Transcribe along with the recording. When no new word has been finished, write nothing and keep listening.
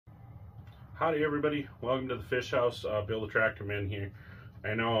Howdy everybody, welcome to the Fish House. Bill the Tractor Man here.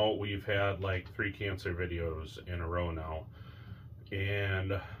 I know we've had like 3 cancer videos in a row now,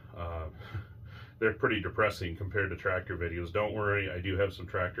 and they're pretty depressing compared to tractor videos. Don't worry, I do have some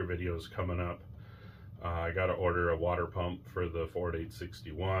tractor videos coming up. I got to order a water pump for the Ford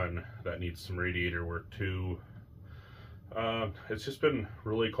 861 that needs some radiator work too. It's just been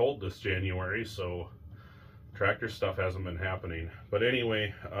really cold this January, so tractor stuff hasn't been happening. But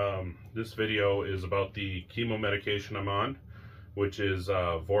anyway, this video is about the chemo medication I'm on, which is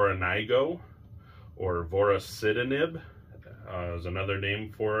Voranigo, or Vorasidenib is another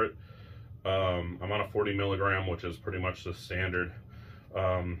name for it. I'm on a 40 milligram, which is pretty much the standard.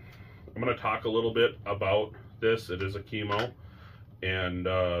 I'm going to talk a little bit about this. It is a chemo, and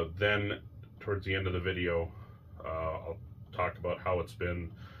then towards the end of the video, I'll talk about how it's been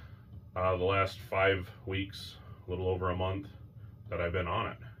the last 5 weeks, a little over a month that I've been on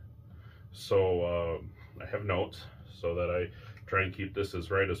it. So I have notes so that I try and keep this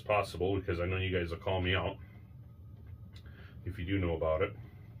as right as possible, because I know you guys will call me out if you do know about it,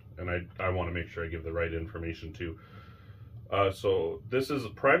 and I want to make sure I give the right information too. So this is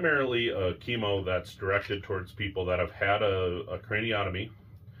primarily a chemo that's directed towards people that have had a craniotomy,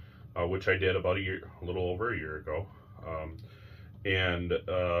 which I did about a little over a year ago.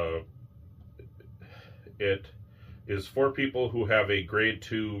 It is for people who have a grade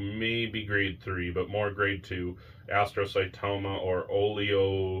 2, maybe grade 3, but more grade 2 astrocytoma or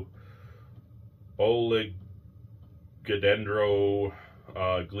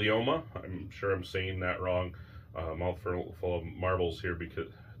oligodendroglioma. I'm sure I'm saying that wrong. Mouthful full of marbles here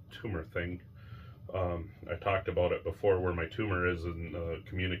because tumor thing. I talked about it before, where my tumor is in the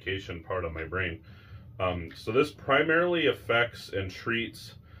communication part of my brain. So this primarily affects and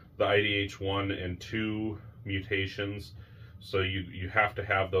treats the IDH1 and 2 mutations. So you have to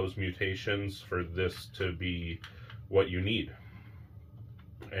have those mutations for this to be what you need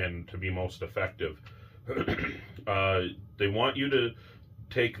and to be most effective. They want you to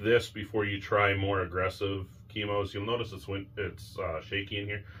take this before you try more aggressive chemos. You'll notice it's shaky in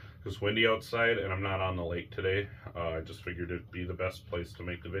here because it's windy outside, and I'm not on the lake today. I just figured it'd be the best place to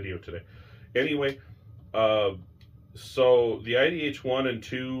make the video today. Anyway, so the IDH1 and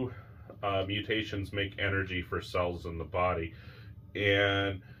 2 mutations make energy for cells in the body,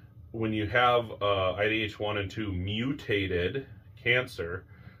 and when you have IDH1 and 2 mutated cancer,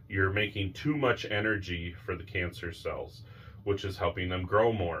 you're making too much energy for the cancer cells, which is helping them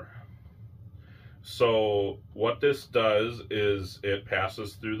grow more. So what this does is it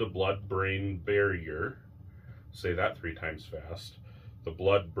passes through the blood-brain barrier. Say that 3 times fast. The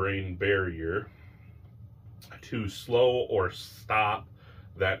blood-brain barrier, to slow or stop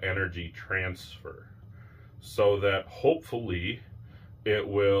that energy transfer, so that hopefully it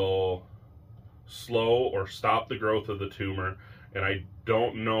will slow or stop the growth of the tumor. And I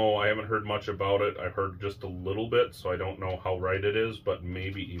don't know, I haven't heard much about it. I've heard just a little bit, so I don't know how right it is, but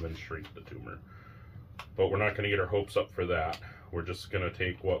maybe even shrink the tumor. But we're not going to get our hopes up for that. We're just going to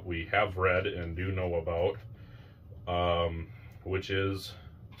take what we have read and do know about, which is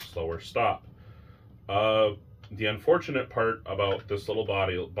slow or stop. The unfortunate part about this little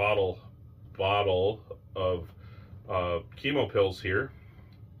bottle of chemo pills here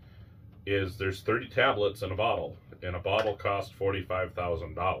is there's 30 tablets in a bottle, and a bottle costs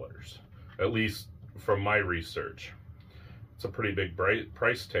 $45,000, at least from my research. It's a pretty big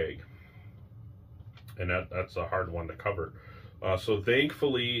price tag, and that's a hard one to cover. So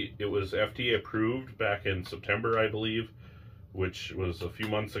thankfully it was FDA approved back in September, I believe, which was a few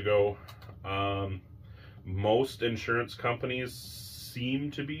months ago. Most insurance companies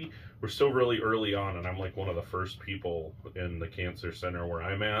seem to be. We're still really early on, and I'm like one of the first people in the cancer center where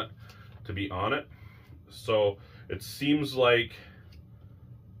I'm at to be on it. So it seems like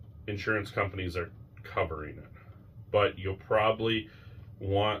insurance companies are covering it, but you'll probably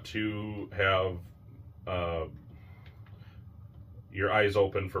want to have your eyes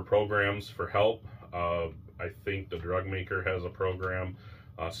open for programs for help. I think the drug maker has a program.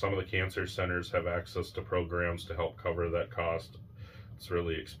 Some of the cancer centers have access to programs to help cover that cost. It's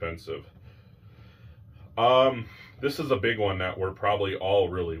really expensive. This is a big one that we're probably all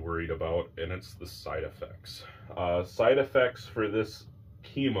really worried about, and it's the side effects. Side effects for this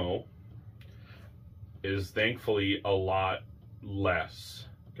chemo is thankfully a lot less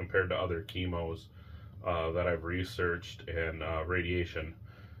compared to other chemos that I've researched, and radiation.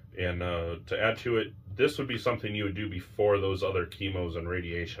 And to add to it, this would be something you would do before those other chemos and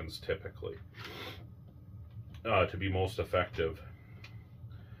radiations typically, to be most effective.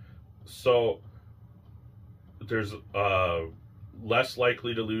 So there's less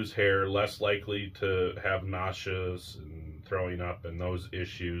likely to lose hair, less likely to have nausea and throwing up and those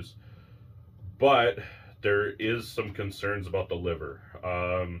issues. But there is some concerns about the liver.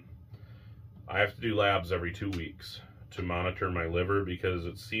 I have to do labs every 2 weeks to monitor my liver, because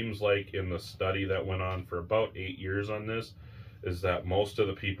it seems like in the study that went on for about 8 years on this, is that most of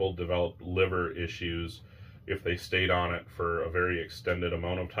the people developed liver issues if they stayed on it for a very extended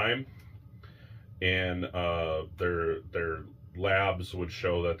amount of time. And their labs would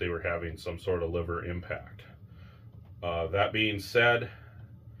show that they were having some sort of liver impact. That being said,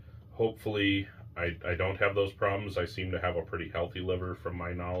 hopefully I don't have those problems. I seem to have a pretty healthy liver from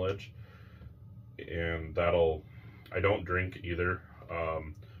my knowledge. And I don't drink either.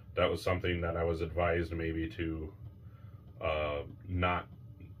 That was something that I was advised maybe to not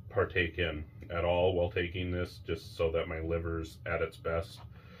partake in at all while taking this, just so that my liver's at its best.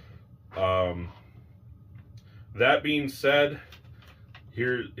 That being said,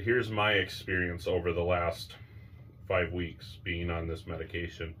 here's my experience over the last 5 weeks being on this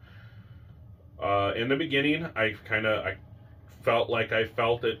medication. In the beginning, I felt like I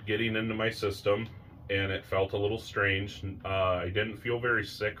felt it getting into my system, and it felt a little strange. I didn't feel very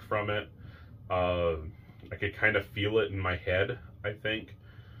sick from it. I could kind of feel it in my head, I think,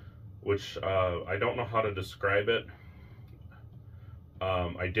 which I don't know how to describe it.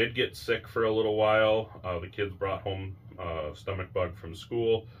 I did get sick for a little while. The kids brought home a stomach bug from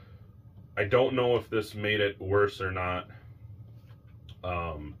school. I don't know if this made it worse or not,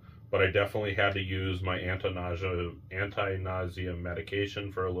 but I definitely had to use my anti-nausea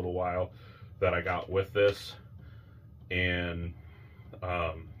medication for a little while that I got with this, and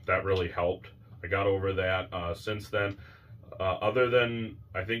that really helped. I got over that since then. Other than,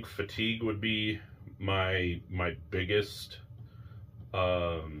 I think fatigue would be my biggest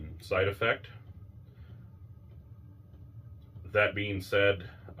side effect. That being said,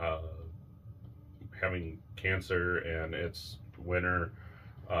 having cancer and it's winter,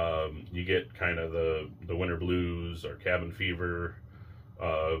 you get kind of the winter blues or cabin fever,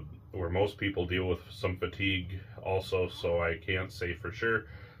 where most people deal with some fatigue also, so I can't say for sure.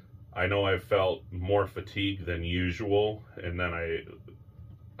 I know I've felt more fatigue than usual, and then I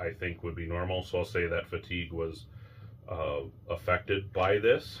think would be normal, so I'll say that fatigue was affected by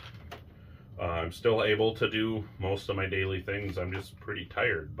this. I'm still able to do most of my daily things. I'm just pretty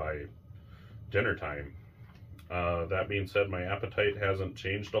tired by dinner time. That being said, my appetite hasn't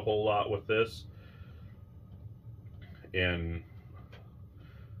changed a whole lot with this, and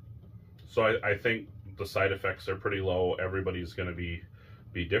so I think the side effects are pretty low. Everybody's going to be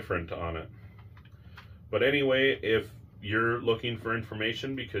different on it. But anyway, if you're looking for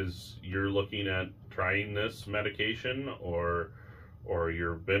information because you're looking at trying this medication, or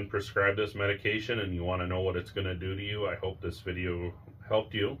you've been prescribed this medication and you want to know what it's going to do to you, I hope this video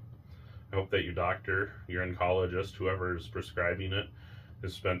helped you. I hope that your doctor, your oncologist, whoever is prescribing it,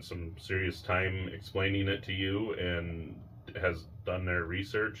 has spent some serious time explaining it to you and has done their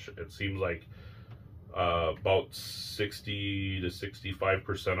research. It seems like about 60 to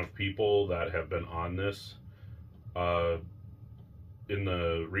 65% of people that have been on this, in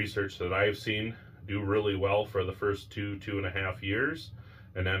the research that I've seen, do really well for the first 2.5 years,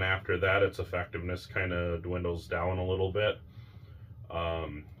 and then after that its effectiveness kind of dwindles down a little bit.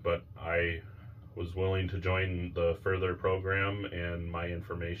 But I was willing to join the further program, and my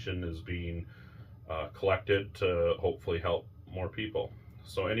information is being collected to hopefully help more people.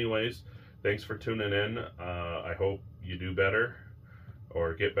 So anyways, thanks for tuning in. I hope you do better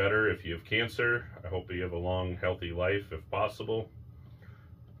or get better. If you have cancer, I hope you have a long, healthy life if possible.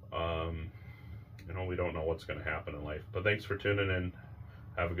 You know, we don't know what's going to happen in life. But thanks for tuning in.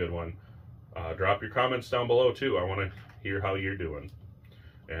 Have a good one. Drop your comments down below too. I want to hear how you're doing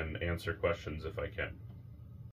and answer questions if I can.